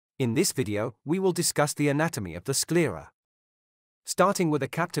In this video, we will discuss the anatomy of the sclera. Starting with a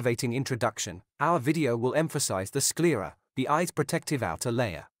captivating introduction, our video will emphasize the sclera, the eye's protective outer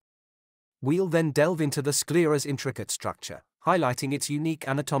layer. We'll then delve into the sclera's intricate structure, highlighting its unique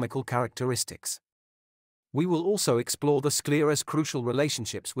anatomical characteristics. We will also explore the sclera's crucial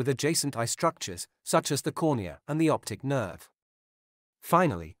relationships with adjacent eye structures, such as the cornea and the optic nerve.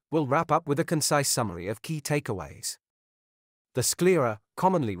 Finally, we'll wrap up with a concise summary of key takeaways. The sclera,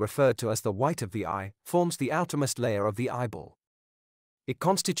 commonly referred to as the white of the eye, forms the outermost layer of the eyeball. It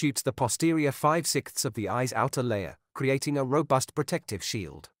constitutes the posterior 5/6 of the eye's outer layer, creating a robust protective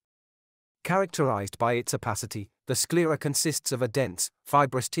shield. Characterized by its opacity, the sclera consists of a dense,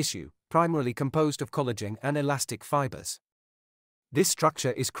 fibrous tissue, primarily composed of collagen and elastic fibers. This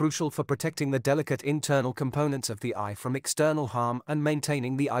structure is crucial for protecting the delicate internal components of the eye from external harm and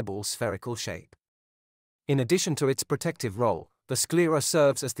maintaining the eyeball's spherical shape. In addition to its protective role, the sclera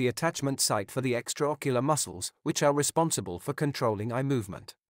serves as the attachment site for the extraocular muscles, which are responsible for controlling eye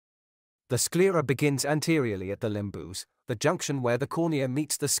movement. The sclera begins anteriorly at the limbus, the junction where the cornea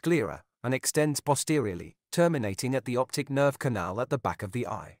meets the sclera, and extends posteriorly, terminating at the optic nerve canal at the back of the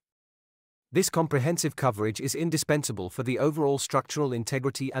eye. This comprehensive coverage is indispensable for the overall structural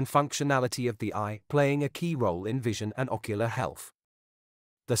integrity and functionality of the eye, playing a key role in vision and ocular health.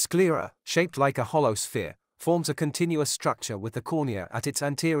 The sclera, shaped like a hollow sphere, forms a continuous structure with the cornea at its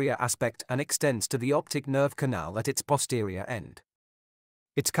anterior aspect and extends to the optic nerve canal at its posterior end.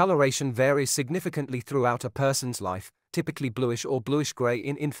 Its coloration varies significantly throughout a person's life, typically bluish or bluish-gray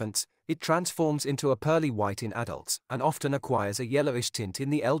in infants. It transforms into a pearly white in adults, and often acquires a yellowish tint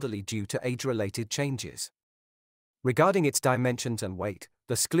in the elderly due to age-related changes. Regarding its dimensions and weight,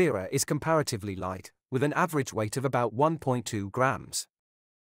 the sclera is comparatively light, with an average weight of about 1.2 grams.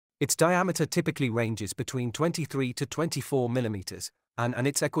 Its diameter typically ranges between 23 to 24 mm, and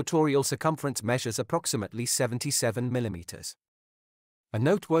its equatorial circumference measures approximately 77 mm. A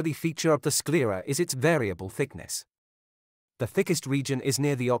noteworthy feature of the sclera is its variable thickness. The thickest region is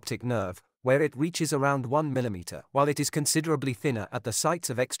near the optic nerve, where it reaches around 1 mm, while it is considerably thinner at the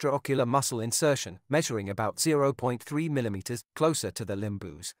sites of extraocular muscle insertion, measuring about 0.3 mm, closer to the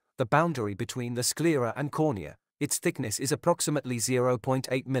limbus, the boundary between the sclera and cornea. Its thickness is approximately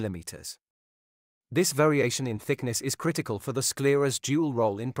 0.8 mm. This variation in thickness is critical for the sclera's dual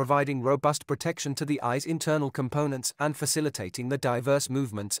role in providing robust protection to the eye's internal components and facilitating the diverse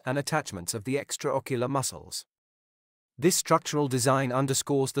movements and attachments of the extraocular muscles. This structural design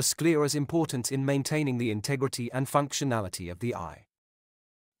underscores the sclera's importance in maintaining the integrity and functionality of the eye.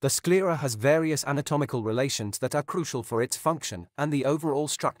 The sclera has various anatomical relations that are crucial for its function and the overall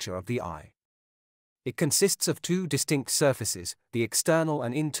structure of the eye. It consists of two distinct surfaces, the external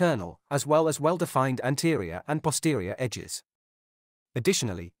and internal, as well as well-defined anterior and posterior edges.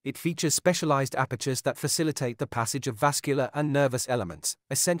 Additionally, it features specialized apertures that facilitate the passage of vascular and nervous elements,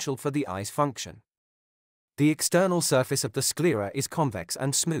 essential for the eye's function. The external surface of the sclera is convex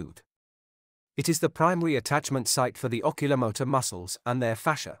and smooth. It is the primary attachment site for the oculomotor muscles and their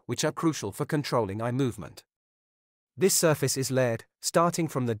fascia, which are crucial for controlling eye movement. This surface is layered, starting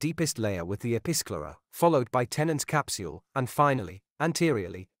from the deepest layer with the episclera, followed by Tennant's capsule, and finally,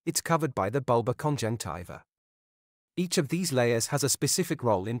 anteriorly, it's covered by the bulbar conjunctiva. Each of these layers has a specific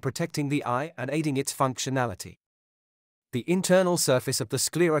role in protecting the eye and aiding its functionality. The internal surface of the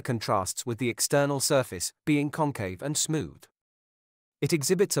sclera contrasts with the external surface, being concave and smooth. It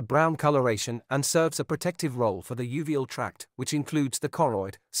exhibits a brown coloration and serves a protective role for the uveal tract, which includes the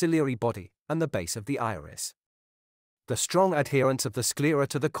choroid, ciliary body, and the base of the iris. The strong adherence of the sclera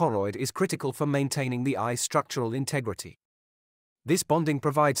to the choroid is critical for maintaining the eye's structural integrity. This bonding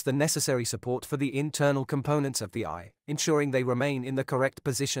provides the necessary support for the internal components of the eye, ensuring they remain in the correct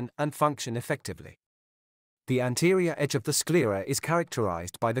position and function effectively. The anterior edge of the sclera is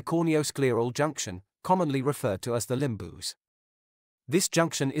characterized by the corneoscleral junction, commonly referred to as the limbus. This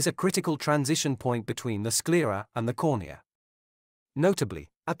junction is a critical transition point between the sclera and the cornea. Notably,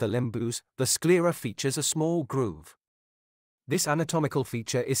 at the limbus, the sclera features a small groove. This anatomical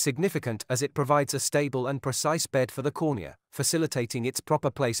feature is significant as it provides a stable and precise bed for the cornea, facilitating its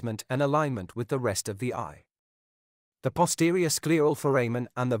proper placement and alignment with the rest of the eye. The posterior scleral foramen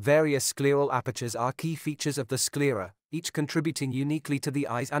and the various scleral apertures are key features of the sclera, each contributing uniquely to the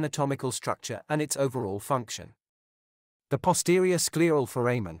eye's anatomical structure and its overall function. The posterior scleral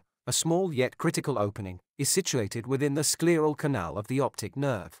foramen, a small yet critical opening, is situated within the scleral canal of the optic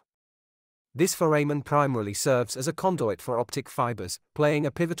nerve. This foramen primarily serves as a conduit for optic fibers, playing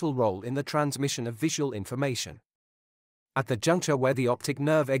a pivotal role in the transmission of visual information. At the juncture where the optic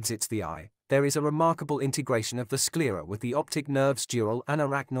nerve exits the eye, there is a remarkable integration of the sclera with the optic nerve's dural and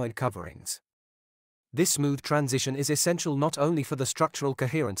arachnoid coverings. This smooth transition is essential not only for the structural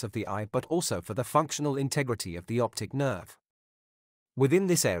coherence of the eye but also for the functional integrity of the optic nerve. Within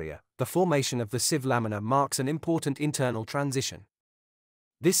this area, the formation of the sieve lamina marks an important internal transition.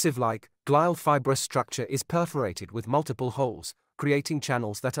 This sieve-like, glial fibrous structure is perforated with multiple holes, creating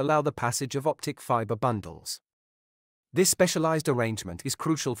channels that allow the passage of optic fiber bundles. This specialized arrangement is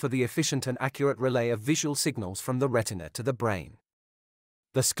crucial for the efficient and accurate relay of visual signals from the retina to the brain.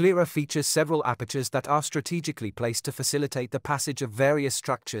 The sclera features several apertures that are strategically placed to facilitate the passage of various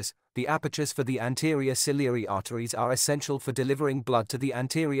structures. The apertures for the anterior ciliary arteries are essential for delivering blood to the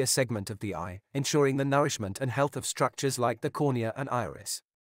anterior segment of the eye, ensuring the nourishment and health of structures like the cornea and iris.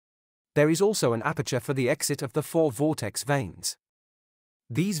 There is also an aperture for the exit of the four vortex veins.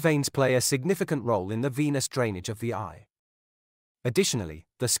 These veins play a significant role in the venous drainage of the eye. Additionally,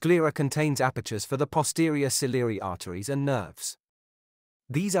 the sclera contains apertures for the posterior ciliary arteries and nerves.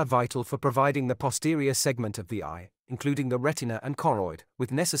 These are vital for providing the posterior segment of the eye, including the retina and choroid,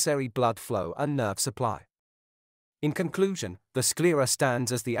 with necessary blood flow and nerve supply. In conclusion, the sclera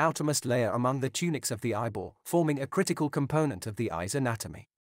stands as the outermost layer among the tunics of the eyeball, forming a critical component of the eye's anatomy.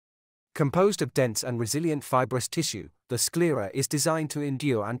 Composed of dense and resilient fibrous tissue, the sclera is designed to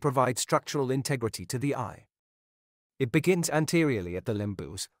endure and provide structural integrity to the eye. It begins anteriorly at the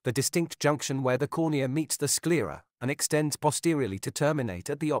limbus, the distinct junction where the cornea meets the sclera, and extends posteriorly to terminate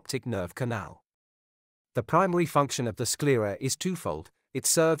at the optic nerve canal. The primary function of the sclera is twofold. It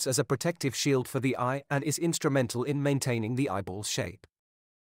serves as a protective shield for the eye and is instrumental in maintaining the eyeball's shape.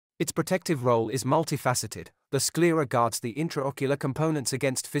 Its protective role is multifaceted. The sclera guards the intraocular components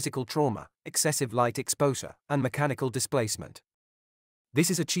against physical trauma, excessive light exposure, and mechanical displacement.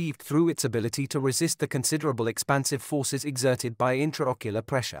 This is achieved through its ability to resist the considerable expansive forces exerted by intraocular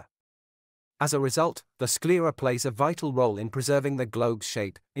pressure. As a result, the sclera plays a vital role in preserving the globe's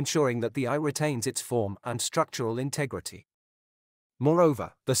shape, ensuring that the eye retains its form and structural integrity.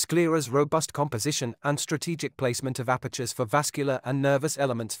 Moreover, the sclera's robust composition and strategic placement of apertures for vascular and nervous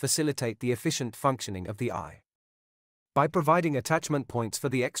elements facilitate the efficient functioning of the eye. By providing attachment points for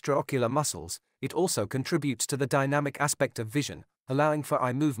the extraocular muscles, it also contributes to the dynamic aspect of vision, allowing for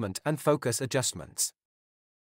eye movement and focus adjustments.